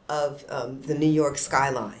view of the New York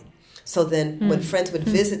skyline. So then, when friends would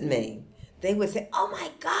visit me, they would say, "Oh my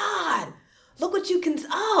God, look what you can!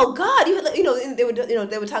 Oh God, and they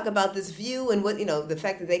would talk about this view and what the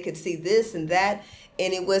fact that they could see this and that,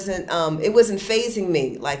 and it wasn't phasing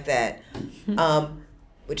me like that."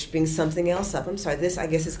 Which brings something else up. I'm sorry. This, I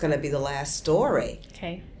guess, is going to be the last story.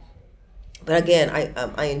 Okay. But again,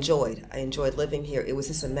 I enjoyed living here. It was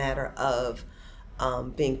just a matter of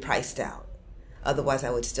being priced out. Otherwise,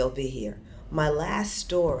 I would still be here. My last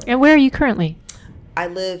story. And where are you currently? I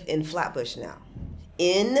live in Flatbush now,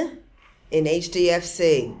 in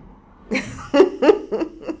HDFC.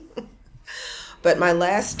 But my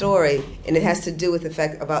last story, and it has to do with the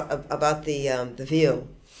fact about the view.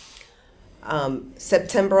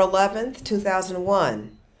 September 11th,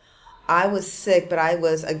 2001. I was sick, but I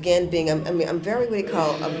was again I'm very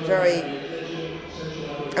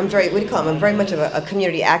much of a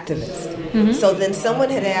community activist. Mm-hmm. So then someone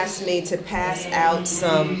had asked me to pass out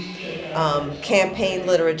some campaign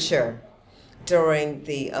literature during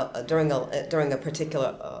a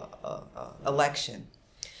particular election,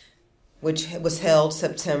 which was held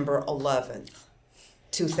September 11th,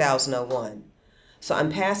 2001. So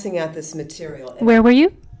I'm passing out this material. Where were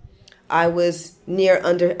you? I was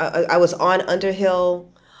I was on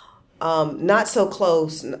Underhill, not so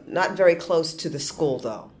close, not very close to the school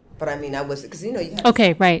though. But I mean, I was because you have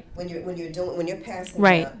okay, right. When you're passing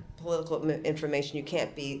out political information, you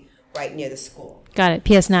can't be right near the school. Got it.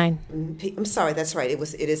 PS9. I'm sorry, that's right.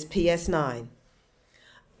 It is PS9.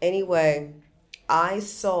 Anyway, I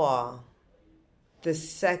saw the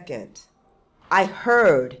second. I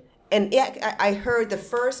heard the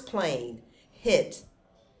first plane hit,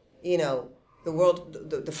 the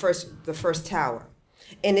first tower,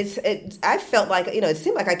 and I felt like it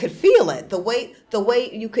seemed like I could feel it. The way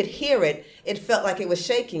you could hear it, it felt like it was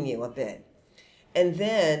shaking you a bit. And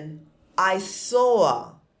then I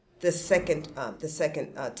saw the second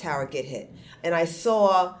tower get hit, and I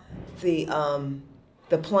saw the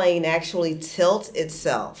plane actually tilt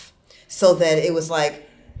itself so that it was like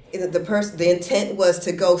the intent was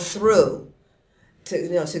to go through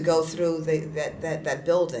that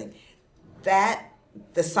building. That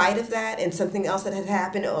the sight of that and something else that had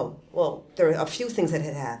happened. Oh well, there were a few things that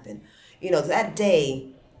had happened. That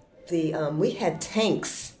day, we had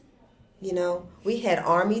tanks. We had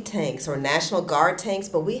Army tanks or National Guard tanks,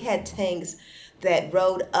 but we had tanks that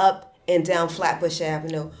rode up and down Flatbush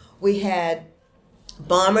Avenue. We had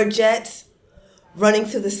bomber jets running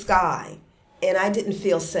through the sky, and I didn't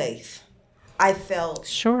feel safe. I felt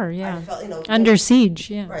under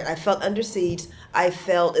siege. Yeah, right. I felt under siege. I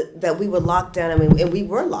felt that we were locked down. I mean, and we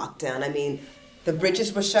were locked down. I mean, the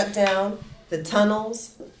bridges were shut down. The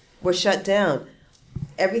tunnels were shut down.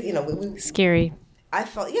 Everything. Scary. I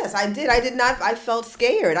felt, yes, I did. I felt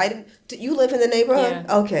scared. You live in the neighborhood?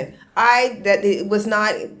 Yeah. Okay. I was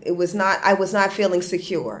not feeling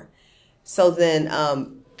secure. So then,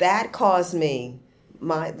 that caused me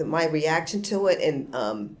my reaction to it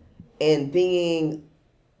and being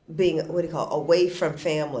away from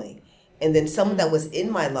family. And then someone that was in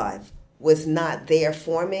my life was not there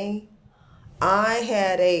for me. I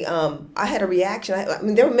had a reaction. I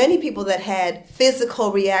mean, there were many people that had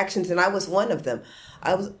physical reactions, and I was one of them.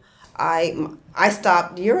 I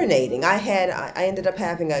stopped urinating. I ended up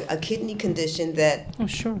having a kidney condition that. Oh,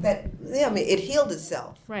 sure. It healed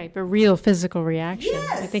itself. Right, but real physical reaction.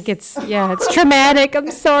 Yes. I think it's traumatic.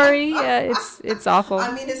 I'm sorry. It's awful.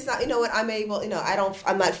 I mean, it's not. I'm able.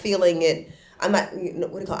 I'm not feeling it. I'm not.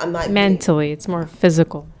 I'm not mentally. It's more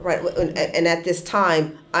physical. Right, and at this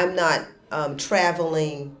time, I'm not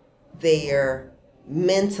traveling there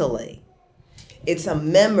mentally. It's a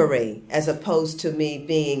memory as opposed to me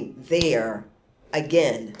being there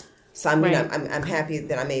again. So I'm happy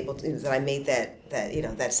that I'm able to, that I made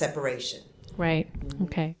that separation. Right.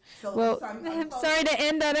 Okay. So, I'm sorry to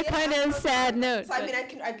end on a kind of sad note. So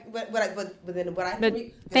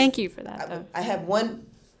thank you for that. Though. I have one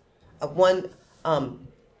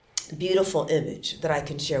beautiful image that I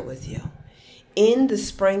can share with you. In the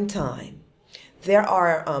springtime, there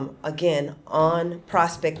are, again, on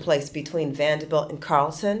Prospect Place between Vanderbilt and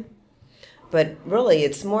Carlton, but really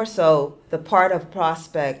it's more so the part of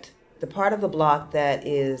Prospect, the part of the block that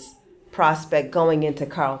is Prospect going into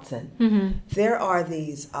Carlton. Mm-hmm. There are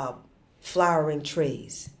these flowering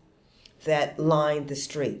trees that line the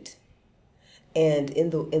street, and in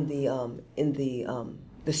the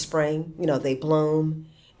spring, they bloom,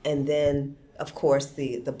 and then of course,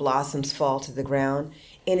 the blossoms fall to the ground.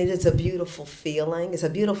 And it is a beautiful feeling. It's a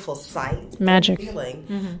beautiful sight. Magic.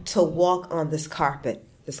 Feeling to walk on this carpet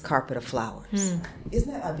of flowers.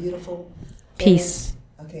 Isn't that a beautiful Peace. image?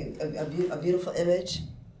 Okay, a beautiful image.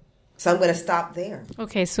 So I'm going to stop there.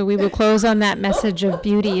 Okay, so we will close on that message of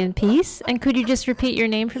beauty and peace. And could you just repeat your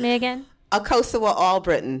name for me again? Akosua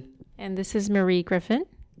Albritton. And this is Marie Griffin.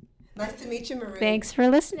 Nice to meet you, Marie. Thanks for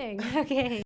listening. Okay.